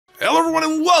Hello everyone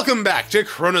and welcome back to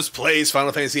Chronos Plays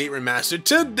Final Fantasy VIII Remastered.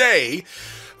 Today,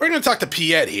 we're going to talk to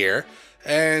Piet here,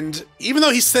 and even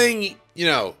though he's saying, you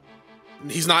know,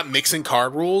 he's not mixing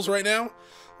card rules right now,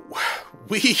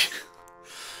 we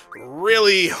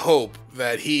really hope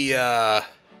that he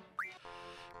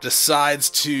decides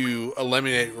to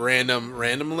eliminate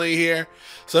randomly here.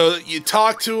 So you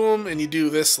talk to him and you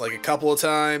do this like a couple of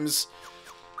times,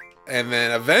 and then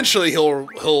eventually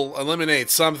he'll eliminate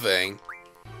something.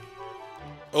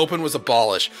 Open was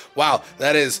abolished. Wow,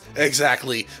 that is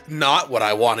exactly not what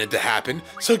I wanted to happen.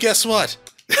 So guess what?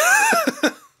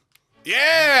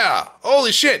 Yeah!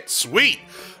 Holy shit, sweet!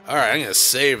 Alright, I'm gonna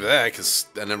save that, because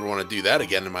I never want to do that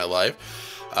again in my life.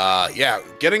 Yeah,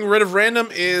 getting rid of random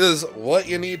is what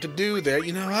you need to do there.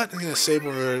 You know what? I'm gonna save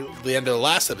over the end of the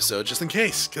last episode, just in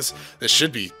case, because this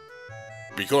should be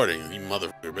recording. You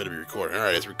motherfucker better be recording.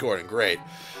 Alright, it's recording. Great.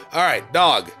 Alright,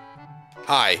 dog.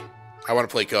 Hi. I want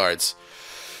to play cards.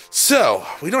 So,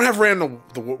 we don't have random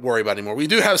to worry about anymore. We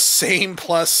do have same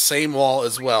plus same wall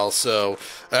as well, so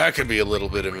that could be a little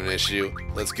bit of an issue.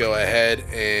 Let's go ahead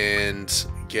and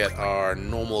get our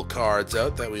normal cards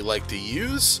out that we like to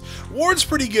use. Ward's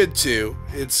pretty good too.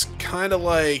 It's kind of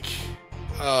like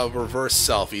a reverse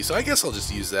selfie, so I guess I'll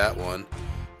just use that one.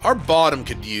 Our bottom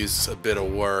could use a bit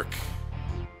of work.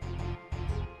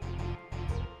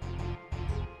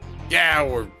 Yeah,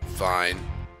 we're fine.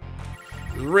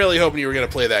 Really hoping you were going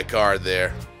to play that card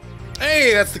there.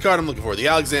 Hey, that's the card I'm looking for, the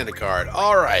Alexander card.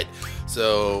 Alright,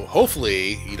 so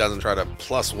hopefully he doesn't try to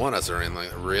 +1 us or anything like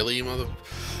that. Really, you mother...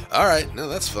 Alright, no,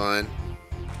 that's fine.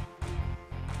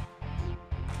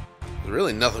 There's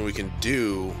really nothing we can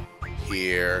do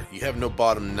here. You have no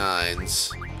bottom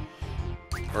 9s.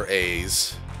 Or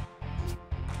A's.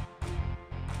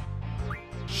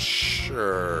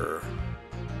 Sure.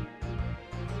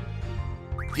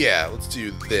 Yeah, let's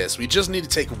do this. We just need to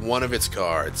take one of its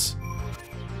cards.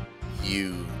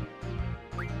 You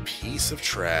piece of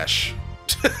trash.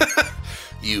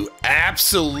 You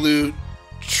absolute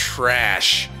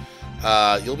trash.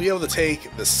 You'll be able to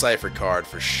take the Cipher card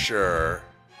for sure.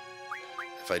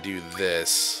 If I do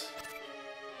this.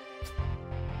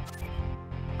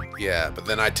 Yeah, but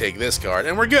then I take this card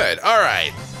and we're good.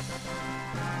 Alright.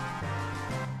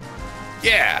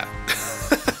 Yeah.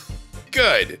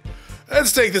 Good.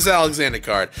 Let's take this Alexander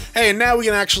card. Hey, and now we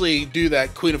can actually do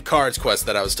that Queen of Cards quest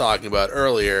that I was talking about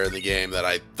earlier in the game that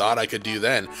I thought I could do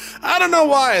then. I don't know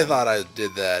why I thought I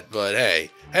did that, but hey.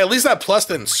 Hey, at least that plus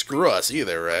didn't screw us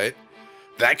either, right?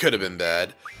 That could have been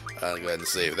bad. I'll go ahead and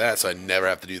save that so I never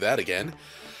have to do that again.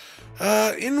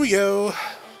 In we go.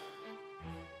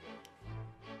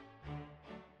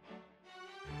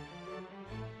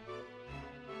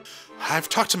 I've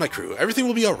talked to my crew. Everything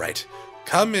will be alright.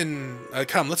 Come,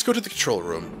 let's go to the control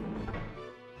room.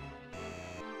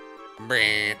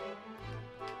 Anything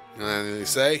to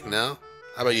say? No?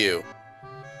 How about you?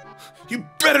 You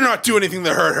better not do anything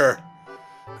to hurt her!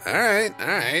 Alright,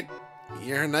 alright.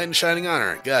 You're her knight in shining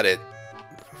honor. Got it.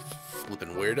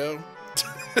 Flippin' weirdo.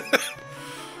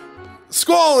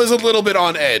 Squall is a little bit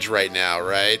on edge right now,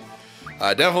 right?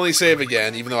 Definitely save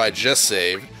again, even though I just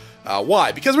saved.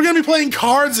 Why? Because we're going to be playing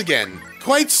cards again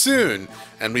quite soon.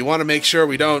 And we want to make sure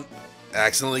we don't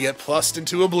accidentally get plussed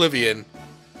into oblivion.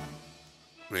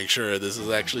 Make sure this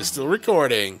is actually still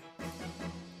recording.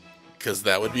 Because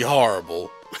that would be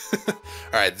horrible.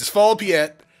 Alright, just follow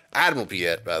Piet. Admiral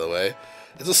Piet, by the way.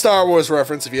 It's a Star Wars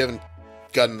reference if you haven't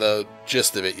gotten the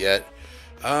gist of it yet.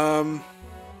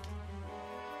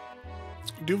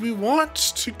 Do we want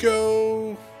to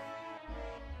go...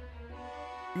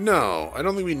 No, I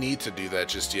don't think we need to do that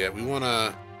just yet. We want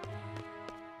to...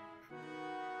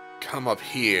 come up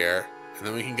here, and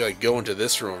then we can go into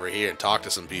this room over here and talk to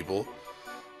some people.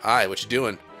 Hi, what you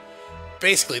doing?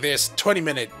 Basically, there's a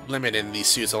 20-minute limit in these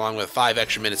suits, along with 5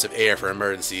 extra minutes of air for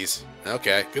emergencies.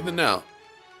 Okay, good to know.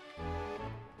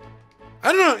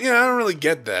 I don't know, you know, I don't really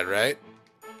get that, right?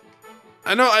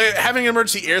 I know having an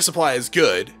emergency air supply is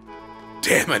good.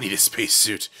 Damn, I need a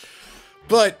spacesuit.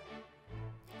 But,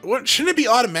 what, shouldn't it be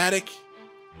automatic?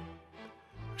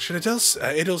 Should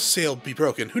Edel's sail be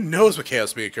broken? Who knows what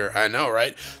chaos may occur? I know,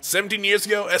 right? 17 years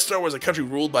ago, Estar was a country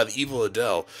ruled by the evil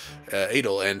Edel,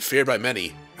 and feared by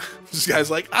many. This guy's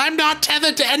like, I'm not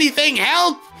tethered to anything,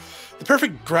 help! The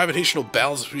perfect gravitational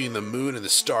balance between the moon and the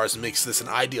stars makes this an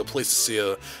ideal place to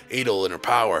see Edel in her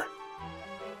power.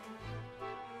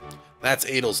 That's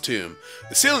Edel's tomb.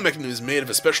 The sealing mechanism is made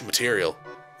of a special material.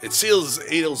 It seals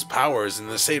Edel's powers and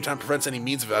at the same time prevents any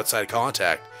means of outside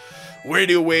contact.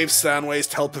 Radio waves, sound waves,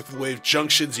 telepathic wave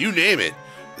junctions, you name it.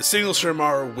 The signals from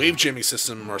our wave jamming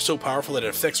system are so powerful that it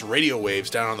affects radio waves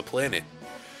down on the planet.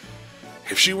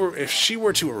 If she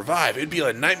were to revive, it'd be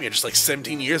a nightmare just like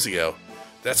 17 years ago.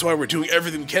 That's why we're doing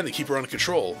everything we can to keep her under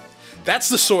control. That's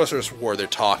the sorceress war they're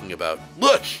talking about.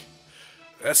 Look!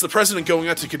 That's the president going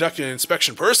out to conduct an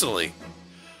inspection personally.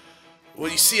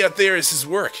 What you see out there is his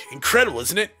work. Incredible,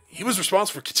 isn't it? He was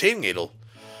responsible for containing Adel.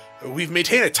 We've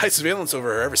maintained a tight surveillance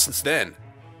over her ever since then.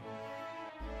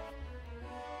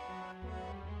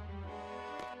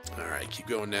 Alright, keep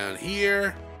going down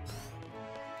here.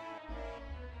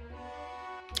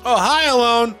 Oh, hi,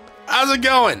 Alone! How's it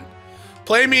going?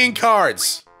 Play me in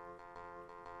cards.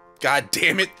 God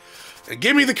damn it.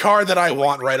 Give me the card that I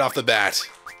want right off the bat.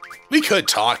 We could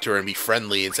talk to her and be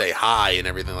friendly and say hi and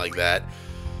everything like that.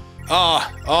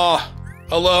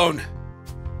 Alone.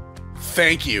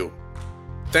 Thank you.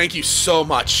 Thank you so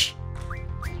much.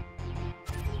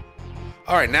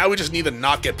 Alright, now we just need to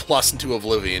not get plus into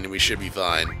Oblivion and we should be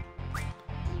fine.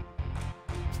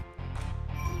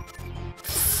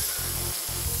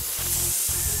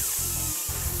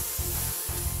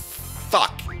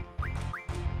 Fuck.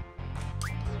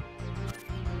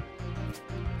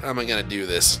 How am I gonna do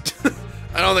this?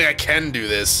 I don't think I can do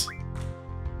this.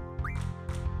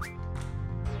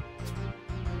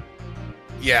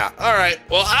 Yeah, alright.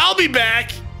 Well, I'll be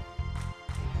back!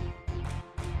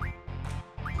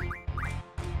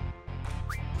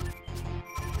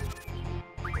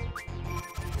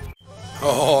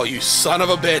 Oh, you son of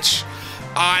a bitch.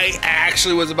 I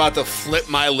actually was about to flip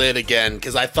my lid again,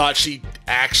 because I thought she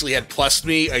actually had plussed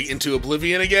me into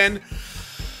Oblivion again.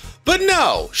 But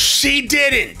no, she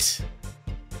didn't.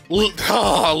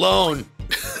 Alone.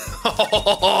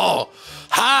 Oh,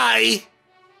 hi.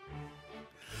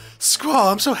 Squall,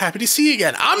 I'm so happy to see you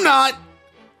again. I'm not.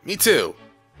 Me too.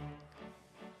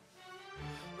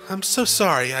 I'm so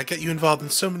sorry I got you involved in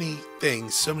so many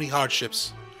things, so many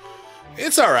hardships.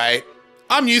 It's alright.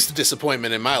 I'm used to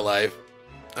disappointment in my life.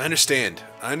 I understand.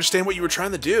 I understand what you were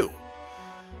trying to do.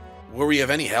 Were we of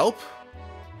any help?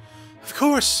 Of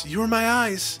course, you were my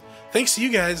eyes. Thanks to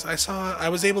you guys, I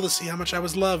was able to see how much I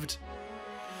was loved.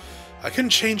 I couldn't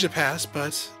change the past,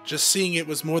 but just seeing it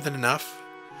was more than enough.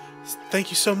 Thank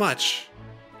you so much.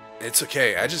 It's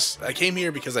okay. I came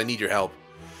here because I need your help.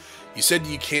 You said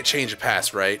you can't change the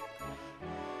past, right?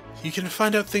 You can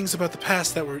find out things about the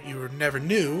past that you never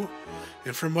knew,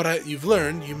 and from what you've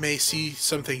learned, you may see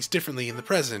some things differently in the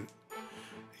present.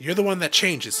 You're the one that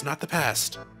changes, not the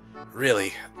past.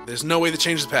 Really? There's no way to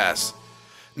change the past.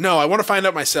 No, I want to find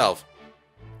out myself.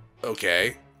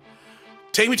 Okay.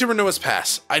 Take me to Rinoa's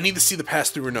past. I need to see the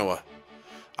past through Rinoa.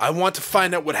 I want to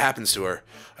find out what happens to her,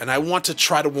 and I want to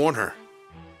try to warn her.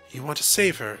 You want to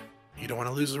save her. You don't want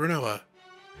to lose Rinoa.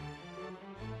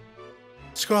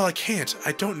 Squall, I can't.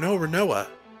 I don't know Rinoa.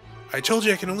 I told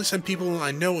you I can only send people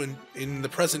I know in the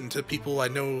present to people I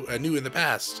knew in the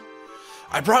past.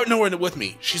 I brought Rinoa with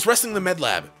me. She's resting in the med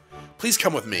lab. Please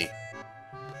come with me.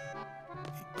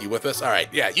 You with us?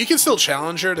 Alright, yeah, you can still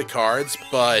challenge her to cards,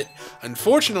 but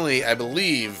unfortunately, I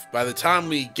believe by the time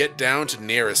we get down to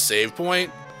near a save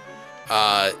point,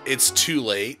 it's too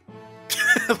late.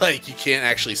 Like, you can't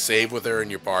actually save with her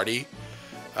in your party.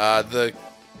 The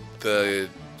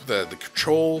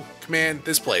control command,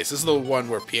 this is the one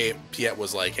where Piet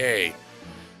was like, hey,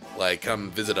 like, come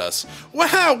visit us.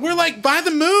 Wow, we're like by the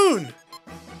moon!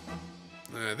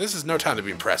 This is no time to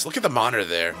be impressed. Look at the monitor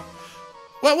there.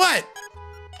 What?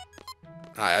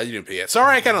 Hi, how you doing, Piet?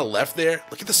 Sorry I kind of left there.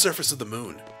 Look at the surface of the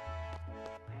moon.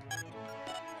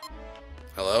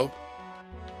 Hello?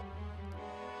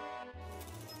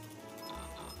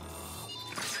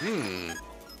 Is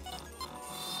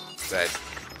that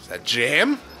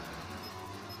jam?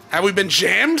 Have we been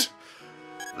jammed?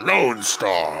 Lone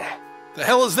Star. The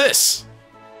hell is this?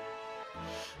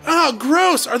 Oh,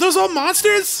 gross! Are those all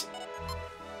monsters?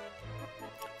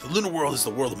 The lunar world is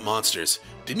the world of monsters.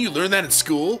 Didn't you learn that in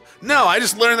school? No, I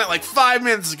just learned that like 5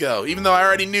 minutes ago, even though I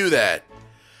already knew that.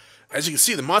 As you can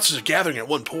see, the monsters are gathering at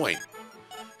one point.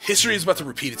 History is about to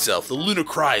repeat itself. The lunar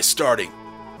cry is starting.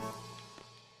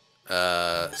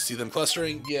 See them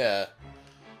clustering? Yeah.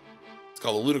 It's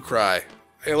called the lunar cry.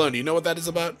 Hey, Alone, do you know what that is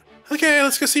about? Okay,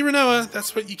 let's go see Rinoa.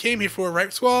 That's what you came here for,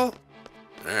 right, Squall?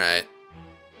 Alright.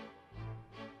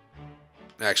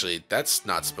 Actually, that's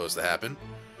not supposed to happen.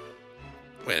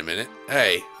 Wait a minute.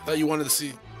 Hey, I thought you wanted to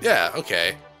see... Yeah,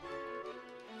 okay.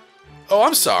 Oh,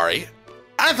 I'm sorry.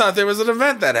 I thought there was an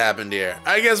event that happened here.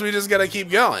 I guess we just gotta keep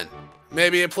going.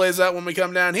 Maybe it plays out when we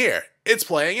come down here. It's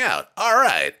playing out.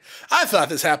 Alright. I thought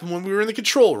this happened when we were in the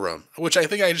control room, which I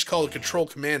think I just called a control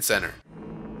command center.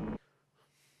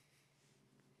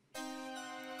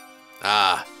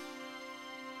 Ah.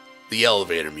 The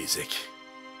elevator music.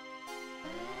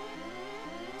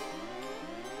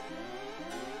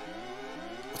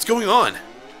 What's going on?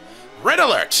 Red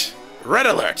alert! Red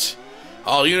alert!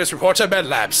 All units report to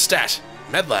Medlab. Stat.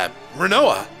 Medlab.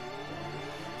 Rinoa.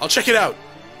 I'll check it out.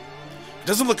 It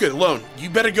doesn't look good alone.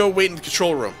 You better go wait in the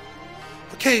control room.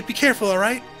 Okay, be careful,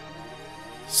 alright?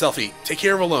 Selfie, take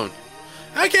care of alone.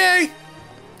 Okay!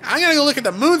 I'm gonna go look at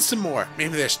the moon some more.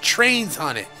 Maybe there's trains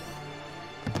on it.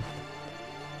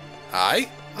 Hi?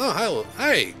 Oh, hello.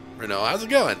 Hey, Rinoa, how's it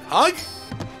going? Hug?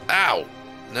 Ow.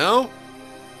 No?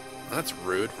 That's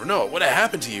rude. Rinoa, what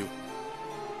happened to you?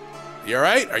 You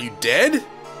alright? Are you dead?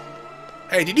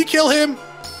 Hey, did you kill him?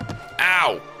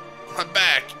 Ow. My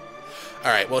back.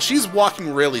 Alright, well, she's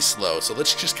walking really slow, so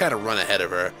let's just kind of run ahead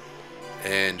of her.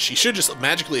 And she should just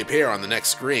magically appear on the next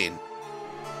screen.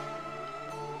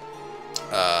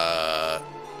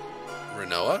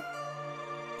 Rinoa?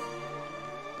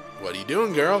 What are you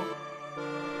doing, girl?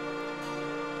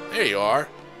 There you are.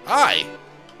 Hi.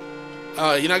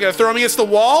 You're not gonna throw me against the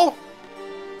wall?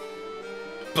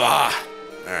 Bah.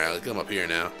 Alright, let's come up here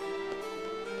now.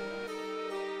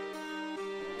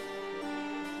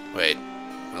 Wait.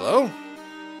 Hello?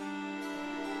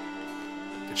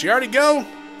 Did she already go?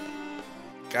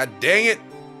 God dang it.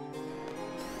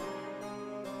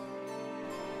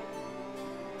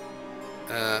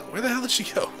 Where the hell did she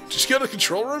go? Did she go to the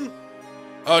control room?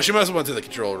 Oh, she must have went to the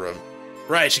control room.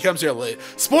 Right, she comes here late.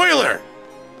 Spoiler!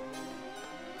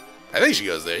 I think she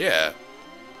goes there, yeah.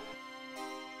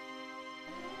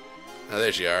 Oh,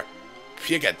 there you are.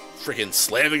 You got freaking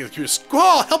slammed against the computer.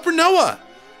 Squall, help Rinoa!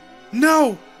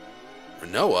 No!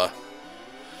 Rinoa?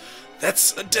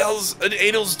 That's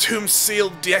Adel's tomb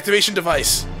sealed deactivation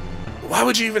device. Why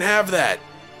would you even have that?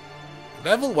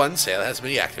 Level 1 sale has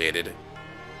been deactivated.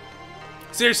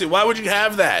 Seriously, why would you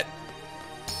have that?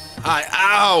 Hi,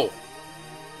 ow!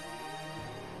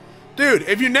 Dude,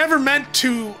 if you never meant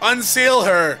to unseal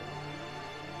her,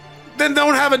 then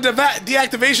don't have a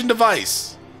deactivation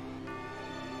device.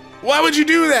 Why would you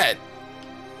do that?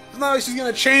 It's not like she's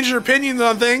gonna change her opinions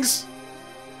on things.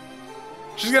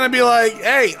 She's gonna be like,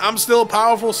 hey, I'm still a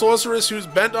powerful sorceress who's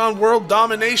bent on world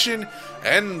domination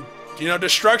and, you know,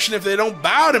 destruction if they don't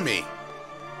bow to me.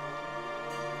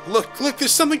 Look,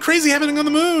 there's something crazy happening on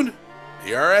the moon.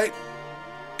 You alright?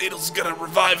 Adel's gonna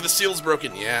revive the seal's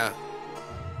broken. Yeah.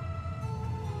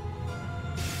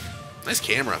 Nice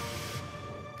camera.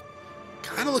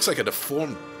 Kinda looks like a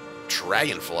deformed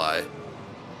dragonfly.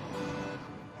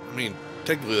 I mean,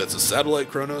 technically that's a satellite,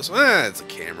 Chronos. It's a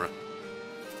camera.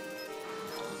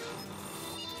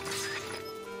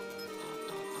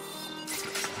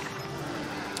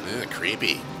 Yeah,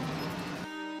 creepy.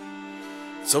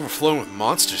 It's overflowing with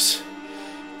monsters.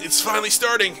 It's finally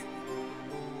starting.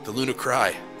 The Luna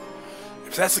cry.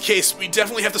 If that's the case, we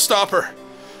definitely have to stop her.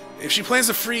 If she plans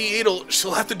to free Adel,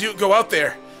 she'll have to go out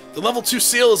there. The level 2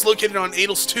 seal is located on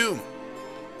Adel's tomb.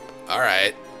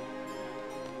 Alright.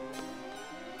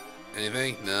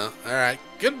 Anything? No? Alright.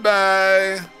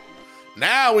 Goodbye.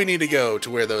 Now we need to go to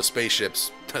where those space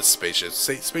suits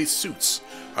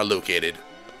are located.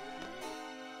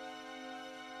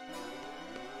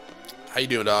 How you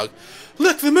doing, dog?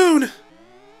 Look, the moon!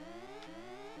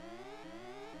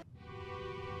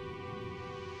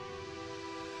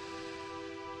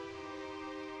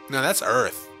 No, that's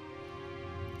Earth.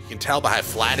 You can tell by how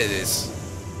flat it is.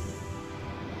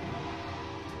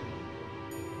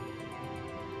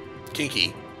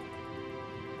 Kinky.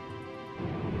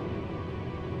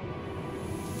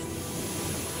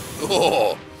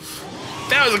 Oh,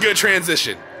 that was a good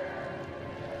transition.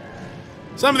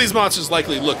 Some of these monsters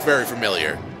likely look very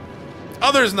familiar.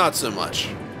 Others not so much.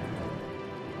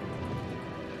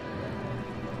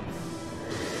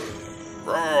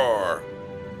 Roar.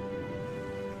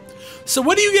 So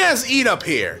what do you guys eat up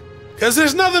here? Because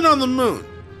there's nothing on the moon.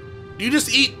 Do you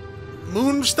just eat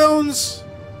moonstones?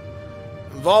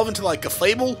 Evolve into like a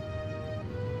fable?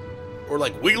 Or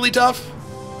like Wigglytuff?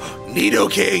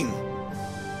 Nidoking!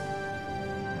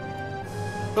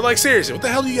 But like seriously, what the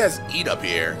hell do you guys eat up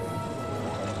here?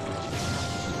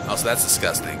 Oh, so that's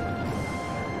disgusting.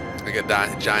 Like a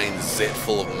giant zit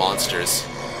full of monsters.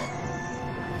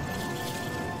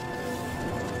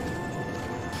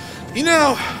 You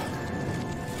know,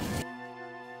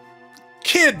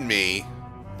 kid me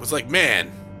was like, man,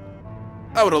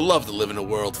 I would have loved to live in a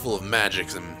world full of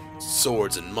magics and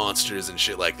swords and monsters and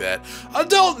shit like that.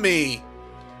 Adult me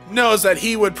knows that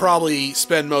he would probably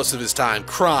spend most of his time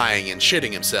crying and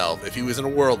shitting himself if he was in a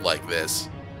world like this.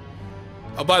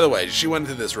 Oh, by the way, she went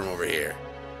into this room over here.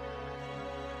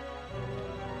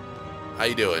 How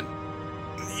you doing?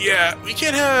 Yeah, we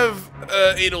can't have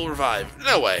Adel revive.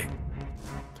 No way.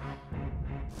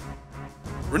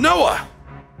 Rinoa!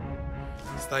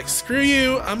 It's like, screw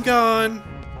you, I'm gone.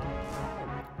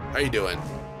 How you doing?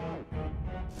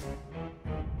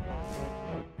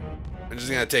 I'm just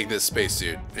gonna take this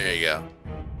spacesuit. There you go.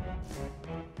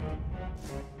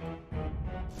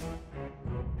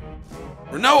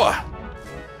 Rinoa!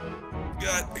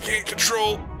 God, I can't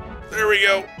control. There we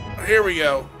go. Here we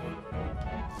go.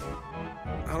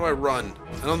 How do I run?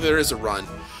 I don't think there is a run.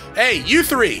 Hey, you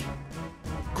three!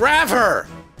 Grab her!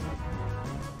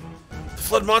 The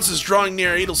flood monster is drawing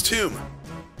near Adel's tomb.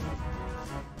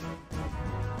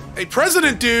 Hey,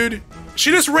 President, dude!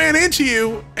 She just ran into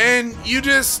you, and you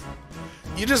just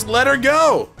let her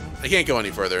go. I can't go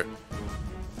any further.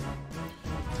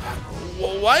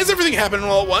 Well, why is everything happening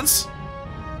all at once?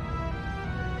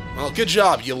 Well, good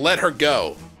job. You let her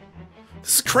go.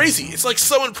 This is crazy. It's like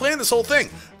someone planned this whole thing.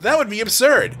 That would be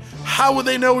absurd. How would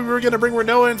they know we were going to bring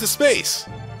Rinoa into space?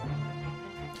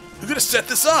 Who could have set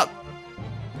this up?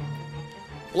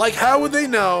 Like, how would they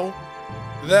know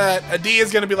that Edea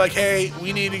is going to be like, hey,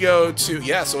 we need to go to...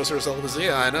 Yeah, sorceress.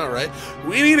 Yeah, I know, right?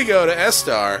 We need to go to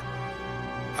Estar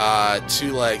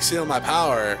to, like, seal my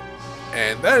power.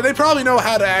 And they probably know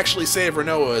how to actually save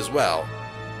Rinoa as well.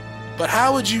 But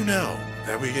how would you know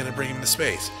that we're going to bring him to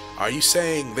space? Are you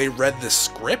saying they read the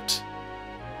script?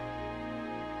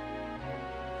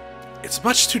 It's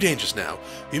much too dangerous now.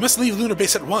 We must leave Lunar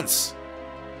Base at once.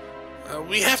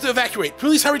 We have to evacuate.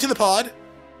 Please hurry to the pod.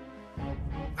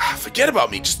 Forget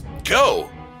about me. Just go.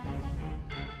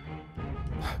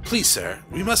 Please, sir.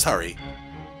 We must hurry.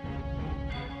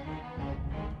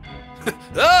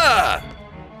 Ah!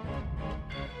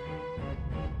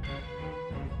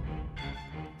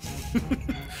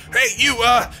 Hey, you,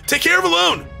 take care of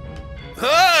Alone!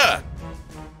 Ah!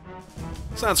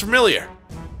 Sounds familiar.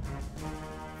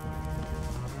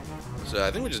 So I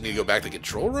think we just need to go back to the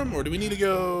control room, or do we need to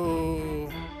go...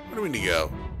 Where do we need to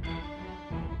go?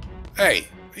 Hey,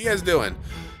 what are you guys doing?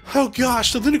 Oh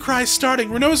gosh, the Lunar Cry is starting.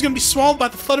 Rinoa's gonna be swallowed by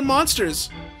the flood of monsters.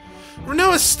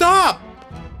 Rinoa, stop!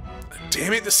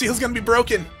 Damn it, the seal's gonna be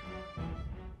broken.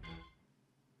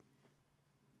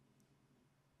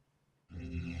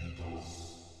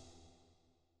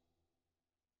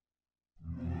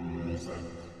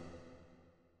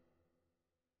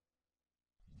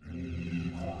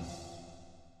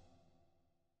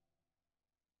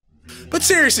 But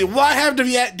seriously, why have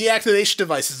deactivation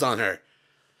devices on her?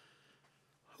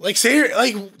 Like,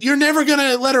 you're never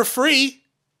gonna let her free.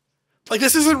 Like,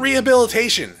 this isn't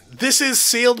rehabilitation. This is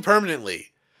sealed permanently.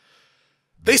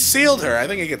 They sealed her. I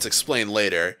think it gets explained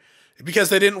later. Because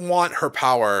they didn't want her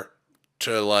power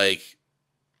to, like...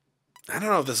 I don't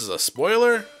know if this is a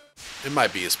spoiler. It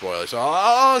might be a spoiler, so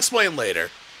I'll explain later.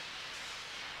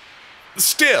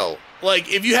 Still,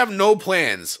 like, if you have no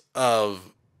plans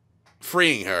of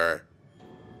freeing her,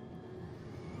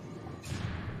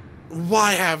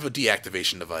 why have a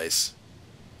deactivation device?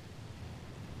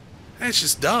 It's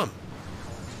just dumb.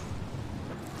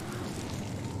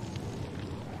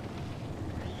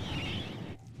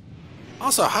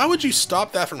 Also, how would you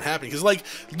stop that from happening? Because, like,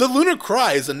 the Lunar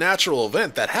Cry is a natural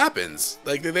event that happens.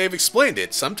 Like, they've explained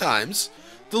it. Sometimes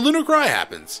the Lunar Cry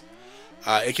happens.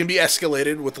 It can be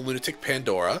escalated with the Lunatic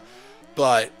Pandora,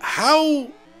 but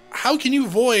how can you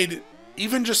avoid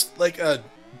even just, like, a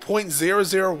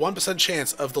 0.001%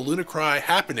 chance of the Lunar Cry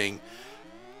happening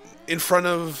in front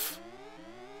of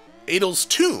Adel's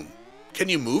tomb? Can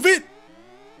you move it?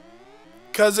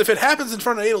 Because if it happens in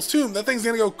front of Adel's tomb, that thing's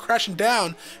gonna go crashing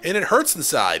down, and it hurts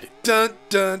inside. Dun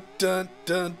dun dun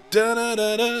dun dun dun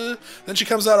dun dun. Then she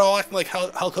comes out all acting like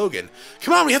Hulk Hogan.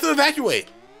 Come on, we have to evacuate.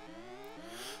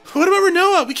 What about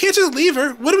Rinoa? We can't just leave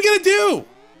her. What are we gonna do?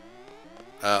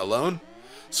 Alone?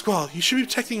 Squall, you should be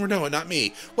protecting Rinoa, not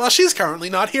me. Well, she's currently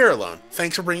not here alone.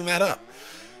 Thanks for bringing that up.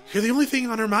 You're the only thing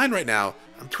on her mind right now.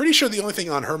 I'm pretty sure the only thing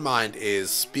on her mind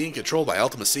is being controlled by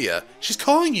Ultimacia. She's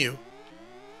calling you.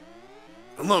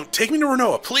 Alone, take me to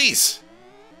Rinoa, please.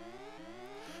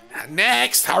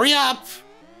 Next, hurry up.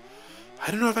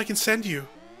 I don't know if I can send you.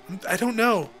 I don't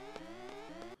know.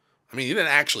 I mean, you didn't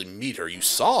actually meet her. You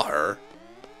saw her.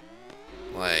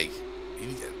 Like,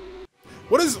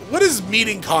 what does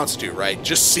meeting constitute, right?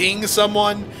 Just seeing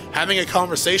someone, having a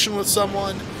conversation with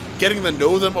someone, getting to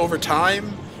know them over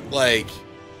time? Like,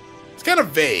 it's kind of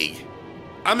vague.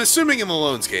 I'm assuming in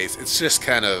Malone's case, it's just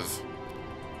kind of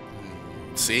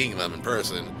seeing them in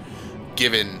person,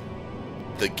 given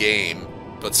the game,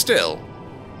 but still.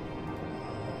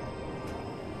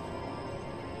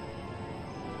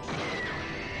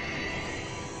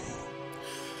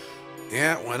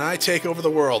 Yeah, when I take over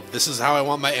the world, this is how I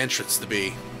want my entrance to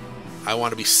be. I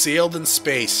want to be sailed in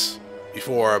space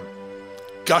before a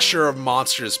gusher of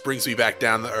monsters brings me back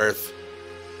down to Earth.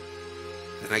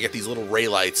 And I get these little ray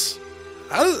lights.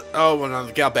 How does... Oh, well,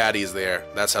 the Galbadia is there.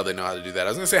 That's how they know how to do that. I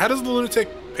was going to say, how does the lunatic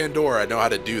Pandora know how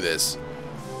to do this?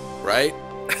 Right?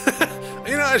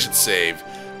 You know, I should save.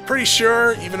 Pretty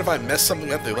sure, even if I mess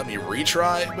something up, they let me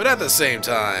retry. But at the same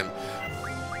time,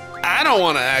 I don't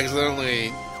want to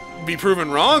accidentally be proven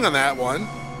wrong on that one.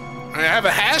 I have a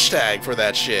hashtag for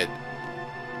that shit.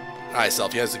 Alright,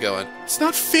 Selfie, how's it going? It's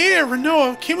not fair,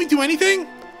 Rinoa. Can't we do anything?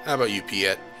 How about you,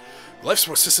 Piet? The life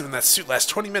support system in that suit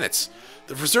lasts 20 minutes.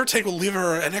 The reserve tank will leave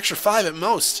her an extra 5 at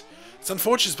most. It's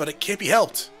unfortunate, but it can't be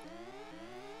helped.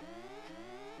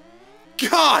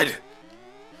 God!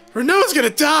 Rinoa's gonna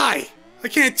die! I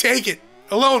can't take it.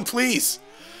 Alone, please.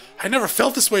 I never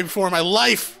felt this way before in my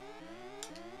life.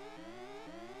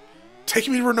 Take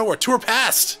me to Rinoa, to her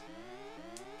past.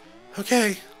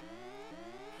 Okay.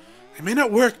 It may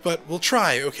not work, but we'll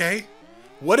try, okay?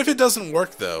 What if it doesn't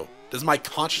work, though? Does my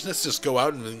consciousness just go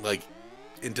out and, like,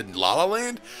 into La La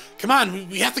Land? Come on,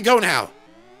 we have to go now.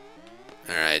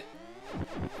 Alright.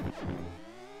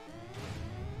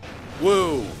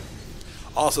 Woo!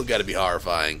 Also gotta be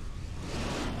horrifying.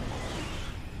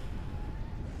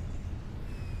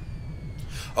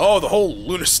 Oh, the whole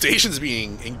lunar station's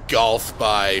being engulfed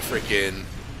by freaking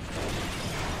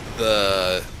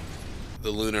the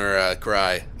lunar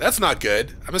cry. That's not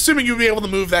good. I'm assuming you'd be able to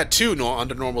move that too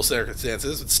under normal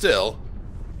circumstances, but still.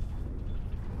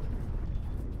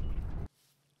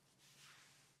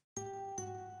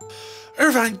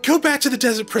 Irvine, go back to the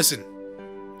desert prison.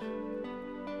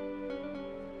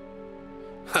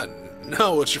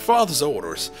 No, it's your father's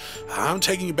orders. I'm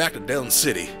taking you back to Deln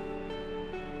City.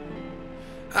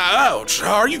 Ouch!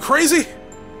 Are you crazy?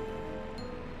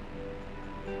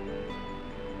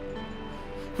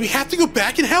 We have to go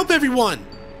back and help everyone!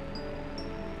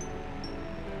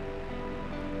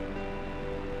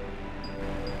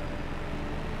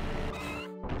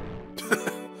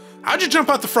 How'd you jump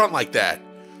out the front like that?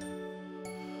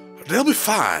 They'll be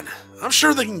fine. I'm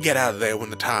sure they can get out of there when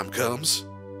the time comes.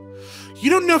 You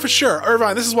don't know for sure,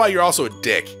 Irvine, this is why you're also a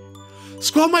dick.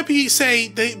 Squall might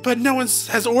but no one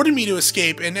has ordered me to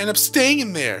escape and end up staying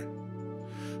in there.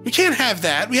 We can't have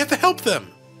that. We have to help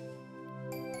them.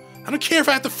 I don't care if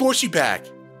I have to force you back.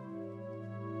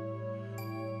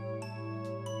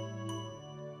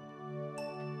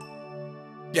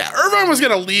 Yeah, Irvine was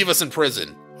gonna leave us in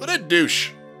prison. What a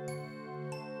douche.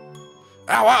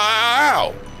 Ow, ow,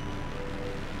 ow, ow.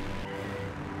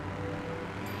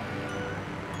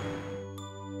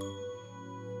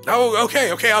 Oh,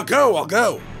 okay, I'll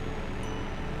go.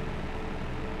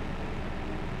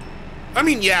 I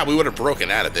mean, yeah, we would have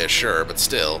broken out of this, sure, but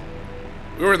still.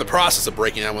 We were in the process of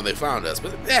breaking out when they found us,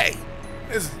 but hey,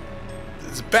 it's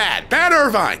bad. Bad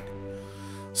Irvine!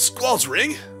 Squall's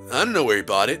ring? I don't know where he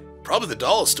bought it. Probably the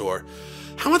doll store.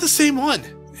 How about the same one?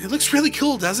 It looks really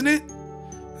cool, doesn't it?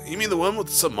 You mean the one with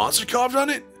some monster carved on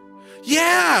it?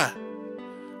 Yeah!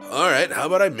 Alright, how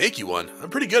about I make you one? I'm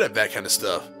pretty good at that kind of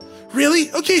stuff.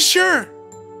 Really? Okay, sure.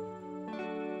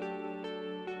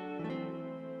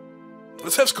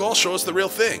 Let's have Squall show us the real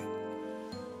thing.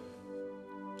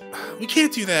 We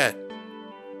can't do that.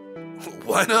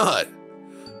 Why not?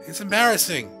 It's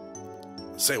embarrassing.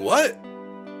 Say what?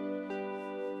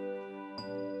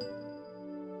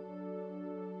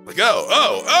 Like,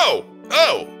 oh!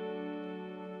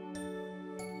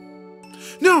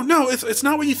 No, it's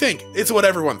not what you think. It's what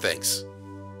everyone thinks.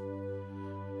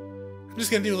 I'm just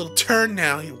gonna do a little turn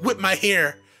now. Whip my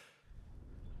hair.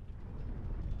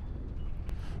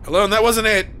 Hello, and that wasn't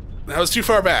it. That was too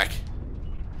far back.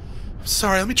 I'm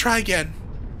sorry, let me try again.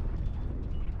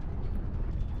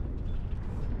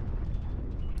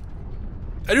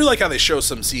 I do like how they show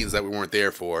some scenes that we weren't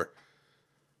there for.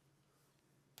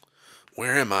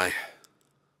 Where am I?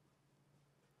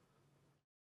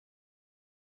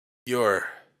 You're...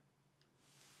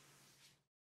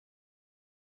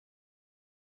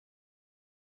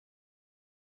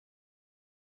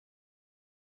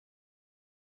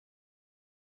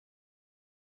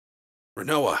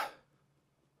 Rinoa.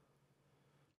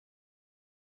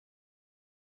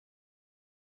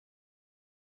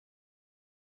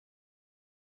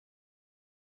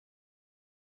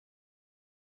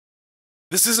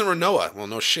 This isn't Rinoa. Well,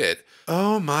 no shit.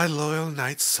 Oh, my loyal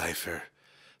knight Cypher.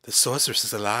 The sorceress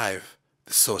is alive.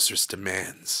 The sorceress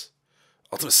demands.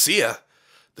 Ultimacia?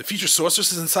 The future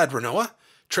sorceress is inside Rinoa?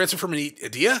 Transferred from an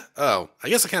Edea? Oh, I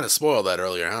guess I kind of spoiled that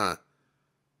earlier, huh?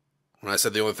 When I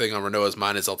said the only thing on Rinoa's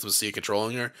mind is Ultimacia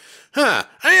controlling her? Huh,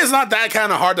 I mean, it's not that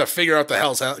kind of hard to figure out the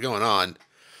hell's going on.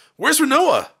 Where's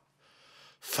Rinoa?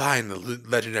 Find the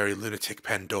legendary lunatic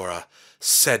Pandora,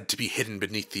 said to be hidden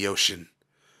beneath the ocean.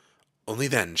 Only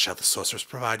then shall the sorceress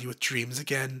provide you with dreams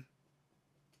again.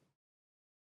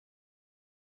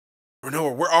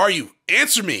 Rinoa, where are you?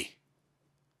 Answer me!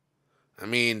 I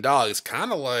mean, dog, it's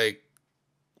kind of like...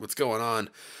 What's going on?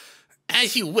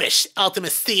 As you wish,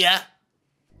 Ultimacia.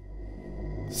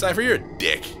 Cypher, you're a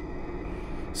dick.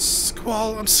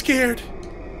 Squall, I'm scared.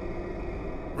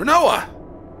 Rinoa!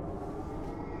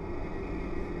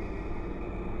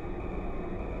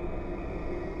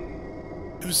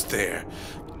 Who's there?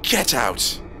 Get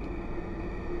out!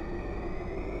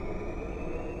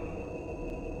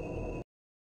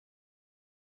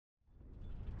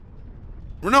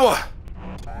 Rinoa!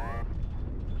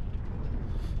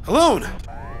 Alone!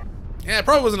 Yeah, it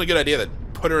probably wasn't a good idea to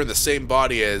put her in the same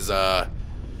body as,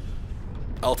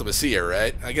 Ultimacia,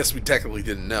 right? I guess we technically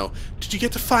didn't know. Did you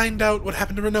get to find out what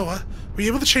happened to Rinoa? Were you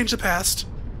able to change the past?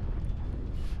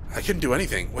 I couldn't do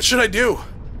anything. What should I do?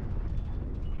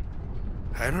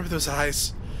 I remember those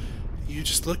eyes. You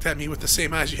just looked at me with the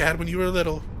same eyes you had when you were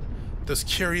little. Those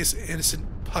curious,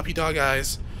 innocent, puppy dog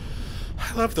eyes.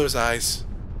 I love those eyes.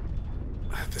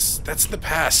 That's in the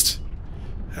past.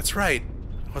 That's right.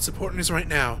 What's important is right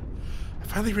now. I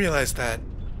finally realized that.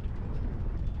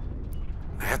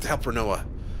 I have to help Rinoa.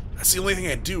 That's the only thing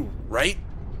I do, right?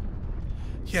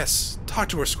 Yes, talk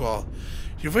to her, Squall.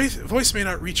 Your voice may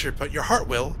not reach her, but your heart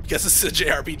will, because this is a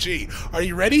JRPG. Are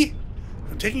you ready?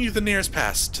 I'm taking you to the nearest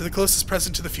past, to the closest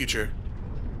present to the future.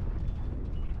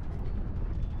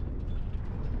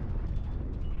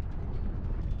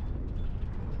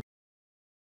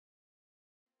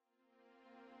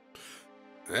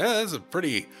 Yeah, that's a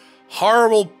pretty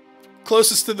horrible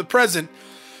closest to the present.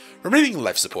 Remaining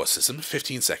life support system,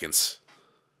 15 seconds.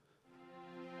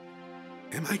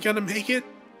 Am I gonna make it?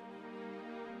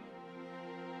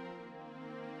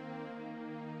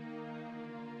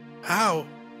 How?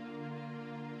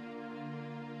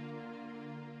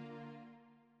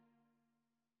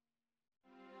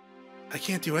 I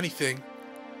can't do anything.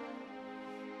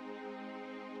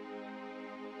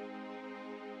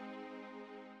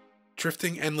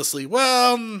 Drifting endlessly.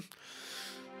 Well,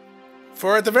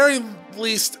 for at the very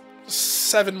least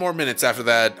 7 more minutes after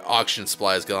that auction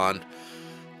supply is gone.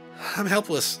 I'm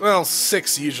helpless. Well,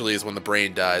 6 usually is when the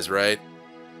brain dies, right?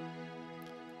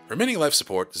 Remaining life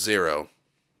support, 0.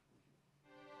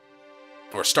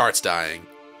 Or starts dying.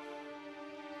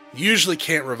 Usually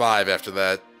can't revive after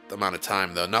that amount of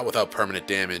time, though. Not without permanent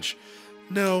damage.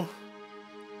 No.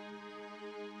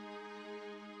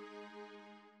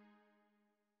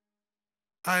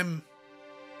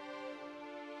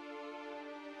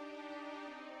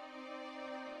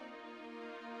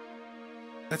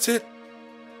 That's it.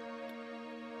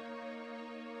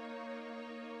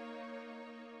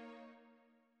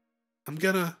 I'm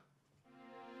gonna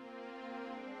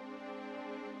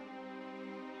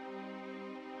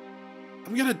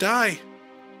die.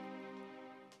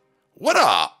 What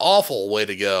a awful way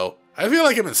to go. I feel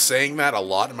like I've been saying that a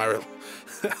lot in my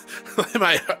in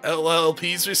my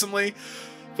LLPs recently.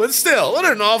 But still, what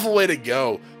an awful way to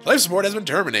go. Life support has been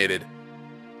terminated.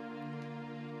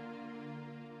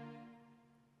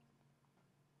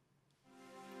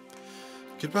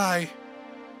 Goodbye.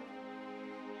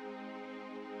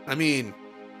 I mean...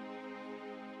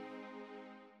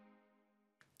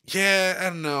 Yeah, I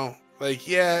don't know. Like,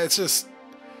 yeah, it's just...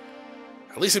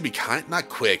 At least it'd be not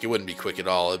quick. It wouldn't be quick at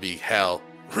all. It'd be hell.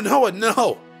 Rinoa,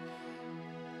 no!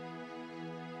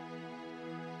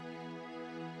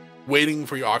 Waiting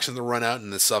for your oxygen to run out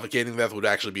and then suffocating that would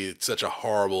actually be such a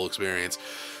horrible experience.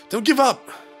 Don't give up!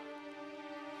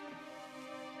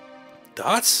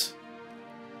 Dots?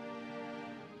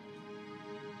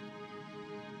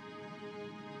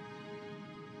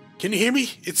 Can you hear me?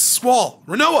 It's Squall!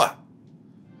 Rinoa!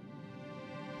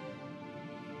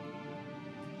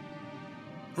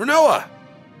 Rinoa!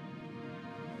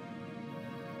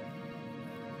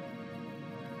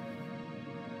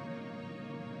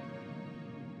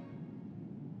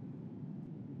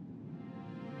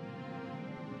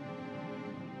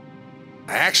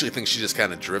 I actually think she just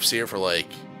kind of drifts here for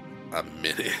like a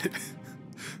minute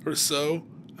or so.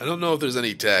 I don't know if there's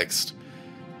any text,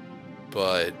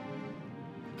 but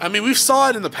I mean, we saw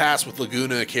it in the past with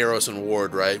Laguna, Kairos, and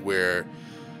Ward, right? Where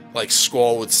like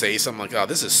Squall would say something like, "Oh,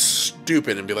 this is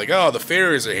stupid," and be like, "Oh, the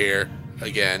fairies are here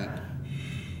again."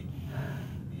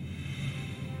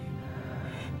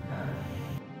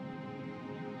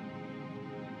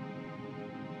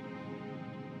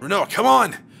 Rinoa, come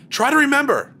on! Try to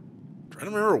remember! Try to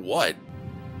remember what?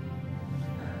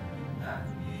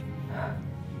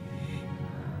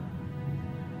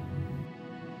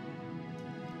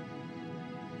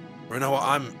 Rinoa,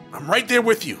 I'm right there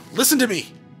with you. Listen to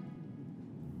me!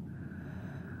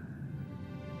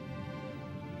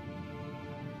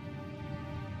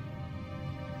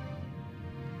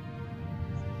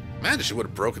 Imagine she would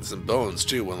have broken some bones,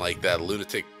 too, when, like, that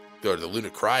lunatic, or the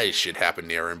Lunacry shit happened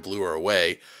near her and blew her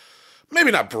away.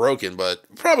 Maybe not broken,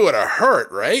 but probably would have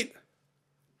hurt, right?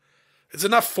 It's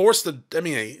enough force to... I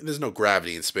mean, there's no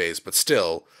gravity in space, but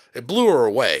still, it blew her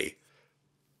away.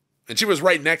 And she was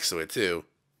right next to it, too.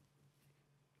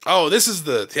 Oh, this is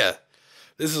the... Yeah.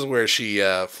 This is where she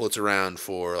floats around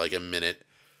for, like, a minute.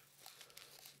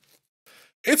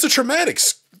 It's a traumatic,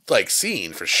 like,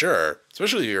 scene, for sure.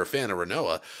 Especially if you're a fan of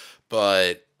Rinoa.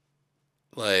 But,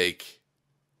 like...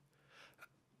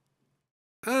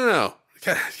 I don't know. It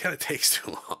kind of takes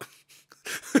too long.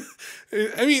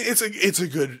 I mean, it's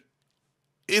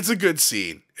a good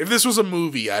scene. If this was a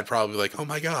movie, I'd probably be like, oh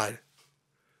my god.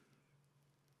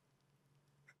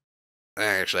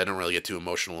 Actually, I don't really get too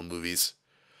emotional in movies.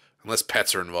 Unless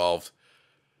pets are involved.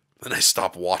 Then I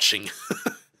stop watching.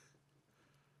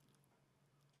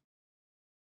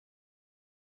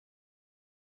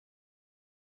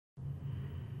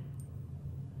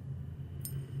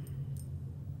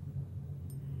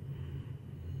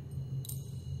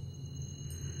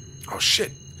 Oh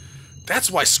shit. That's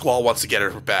why Squall wants to get her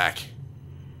back.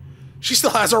 She still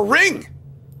has her ring!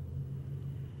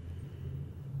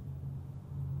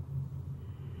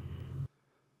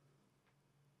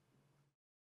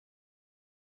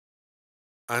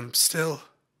 I'm still...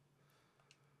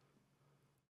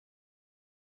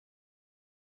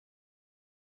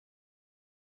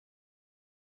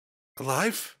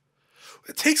 alive?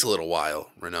 It takes a little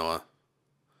while, Rinoa.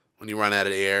 When you run out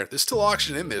of air, there's still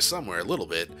oxygen in there somewhere, a little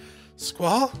bit.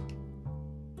 Squall?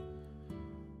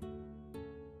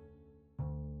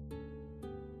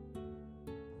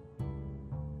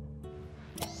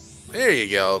 There you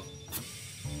go.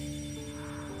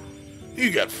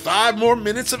 You got 5 more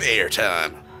minutes of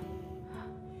airtime.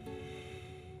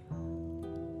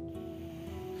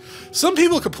 Some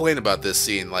people complain about this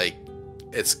scene, like,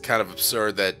 it's kind of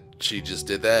absurd that she just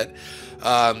did that.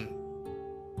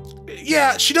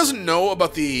 Yeah, she doesn't know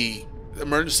about the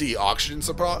emergency oxygen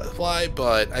supply,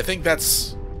 but I think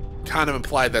that's kind of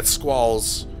implied that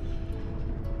Squall's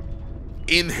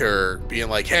in her being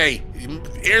like, hey,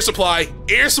 air supply,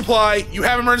 you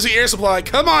have emergency air supply,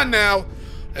 come on now.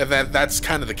 And then that's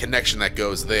kind of the connection that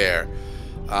goes there.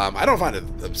 I don't find it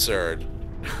absurd.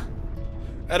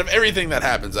 Out of everything that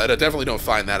happens, I definitely don't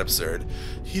find that absurd.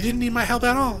 You didn't need my help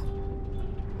at all.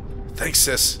 Thanks,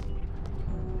 sis.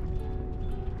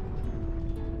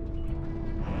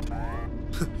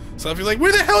 So if you're like,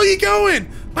 where the hell are you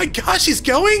going? My gosh, he's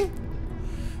going?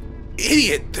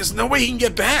 Idiot, there's no way he can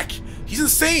get back. He's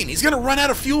insane. He's gonna run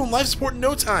out of fuel and life support in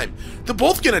no time. They're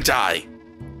both gonna die.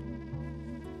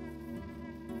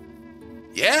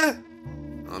 Yeah?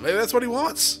 Well, maybe that's what he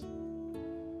wants.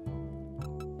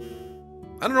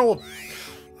 I don't know.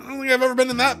 I don't think I've ever been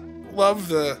in that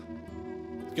love. You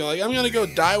know, like, I'm gonna go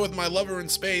die with my lover in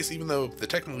space, even though they're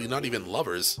technically not even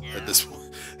lovers at this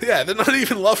point. Yeah, they're not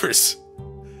even lovers.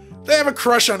 They have a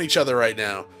crush on each other right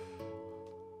now.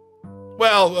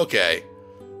 Well, okay.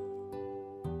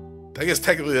 I guess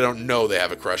technically they don't know they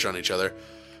have a crush on each other.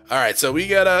 Alright, so we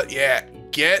gotta, yeah,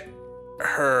 get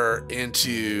her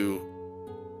into...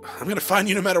 I'm gonna find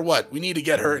you no matter what. We need to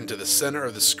get her into the center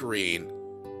of the screen.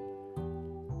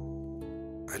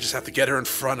 I just have to get her in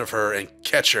front of her and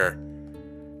catch her.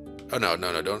 Oh, no,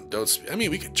 don't... I mean,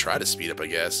 we could try to speed up, I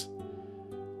guess.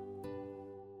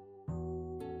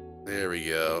 There we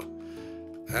go.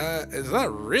 It's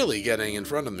not really getting in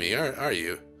front of me, are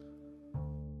you?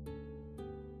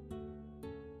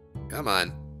 Come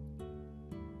on.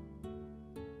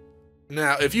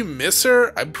 Now, if you miss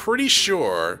her, I'm pretty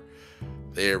sure...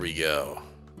 There we go.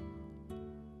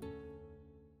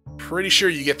 Pretty sure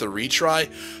you get the retry,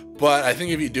 but I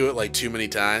think if you do it like too many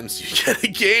times, you get a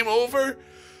game over,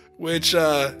 which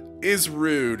is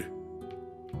rude,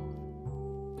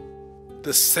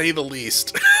 to say the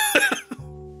least.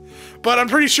 But I'm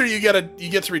pretty sure you get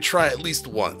to retry at least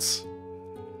once.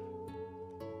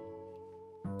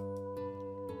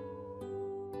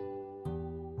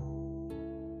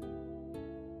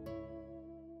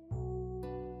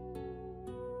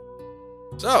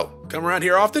 So, come around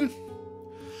here often?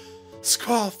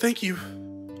 Squall, thank you.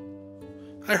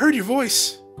 I heard your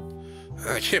voice.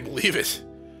 I can't believe it.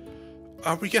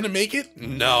 Are we gonna make it?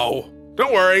 No.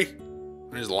 Don't worry.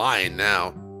 I'm just lying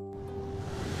now.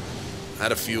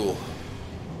 Out of fuel.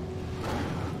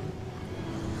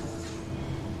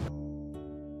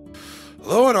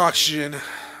 Low on oxygen.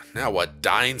 Now what,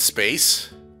 die in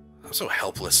space? I'm so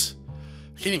helpless.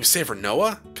 I can't even save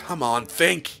Rinoa? Come on,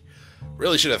 think.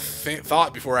 Really should have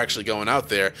thought before actually going out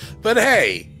there. But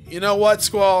hey, you know what,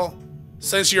 Squall?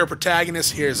 Since you're a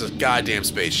protagonist, here's a goddamn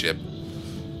spaceship.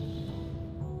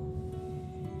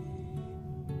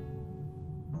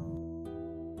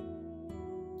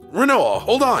 Rinoa,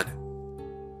 hold on.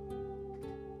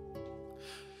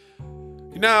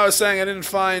 You know, I was saying I didn't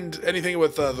find anything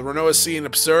with the Rinoa scene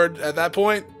absurd at that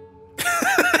point.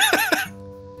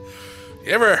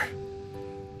 You ever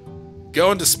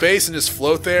go into space and just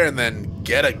float there and then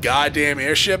get a goddamn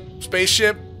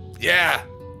spaceship? Yeah.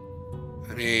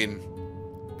 I mean,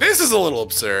 this is a little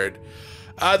absurd.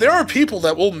 There are people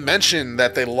that will mention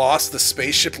that they lost the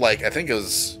spaceship, like, I think it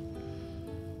was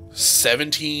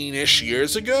 17-ish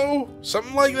years ago?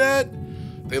 Something like that?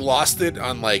 They lost it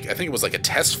on, like, I think it was like a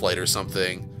test flight or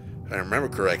something, if I remember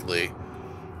correctly.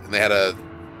 And they had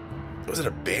was it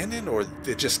abandoned, or did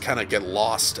it just kind of get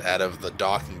lost out of the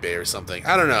docking bay or something?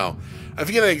 I don't know. I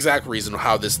forget the exact reason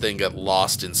how this thing got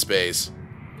lost in space.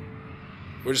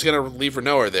 We're just gonna leave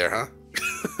Rinoa there, huh?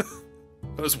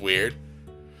 That was weird.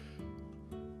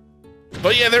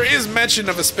 But yeah, there is mention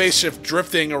of a spaceship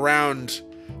drifting around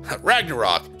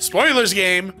Ragnarok. Spoilers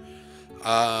game! There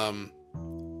are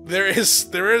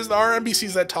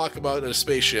NPCs that talk about a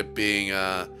spaceship being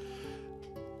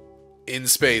in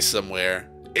space somewhere.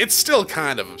 It's still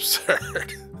kind of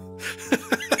absurd.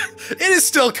 It is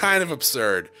still kind of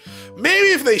absurd. Maybe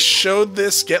if they showed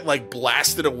this get like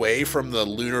blasted away from the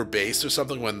lunar base or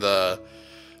something when the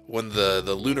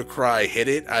lunar cry hit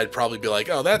it, I'd probably be like,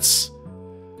 oh, that's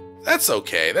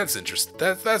okay. That's interesting.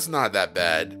 That's not that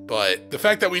bad. But the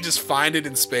fact that we just find it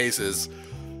in space is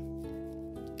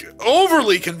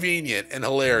overly convenient and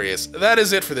hilarious. That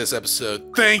is it for this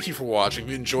episode. Thank you for watching. If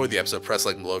you enjoyed the episode, press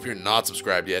like below. If you're not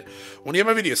subscribed yet, when you have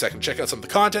my video section, check out some of the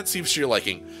content, see if it's your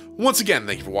liking. Once again,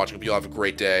 thank you for watching. Hope you all have a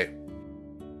great day.